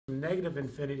negative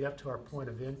infinity up to our point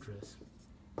of interest.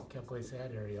 Calculates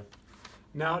that area.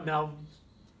 Now,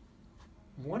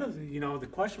 one of the, the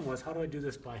question was, how do I do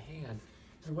this by hand?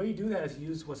 And the way you do that is you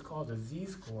use what's called a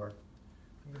z-score.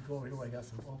 I'm going to go over here where I got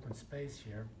some open space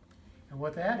here. And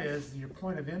what that is, your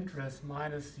point of interest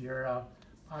minus your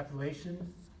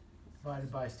population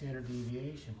divided by standard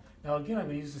deviation. Now again, I'm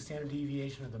going to use the standard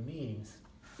deviation of the means.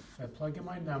 So I plug in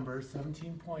my numbers,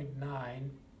 17.9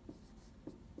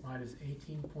 minus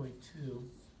 18.2,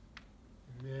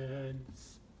 and then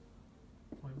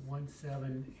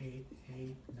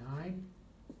 0.17889.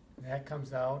 That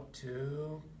comes out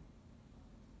to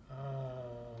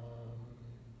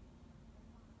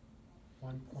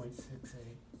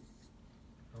 1.68.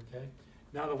 Okay.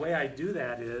 Now the way I do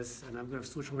that is, and I'm going to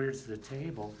switch over here to the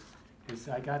table, is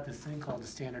I got this thing called the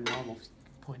standard normal.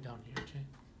 Point down here, Jay.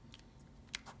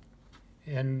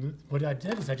 And what I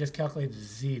did is I just calculated the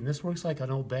z, and this works like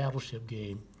an old battleship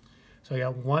game. So I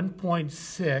got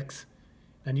 1.6.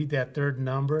 I need that third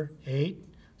number, 8.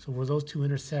 So where those two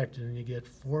intersect, and you get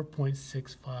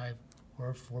 4.65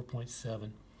 or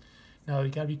 4.7. Now you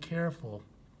got to be careful,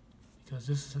 because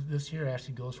this here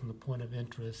actually goes from the point of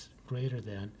interest greater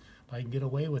than. But I can get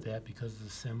away with that because of the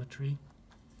symmetry.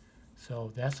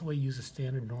 So that's the way you use a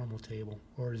standard normal table,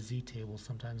 or a z-table,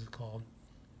 sometimes it's called.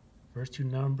 First two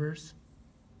numbers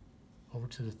over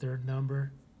to the third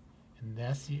number, and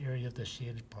that's the area of the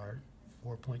shaded part,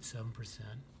 4.7%.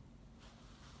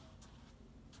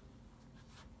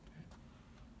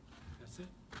 That's it.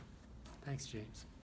 Thanks, James.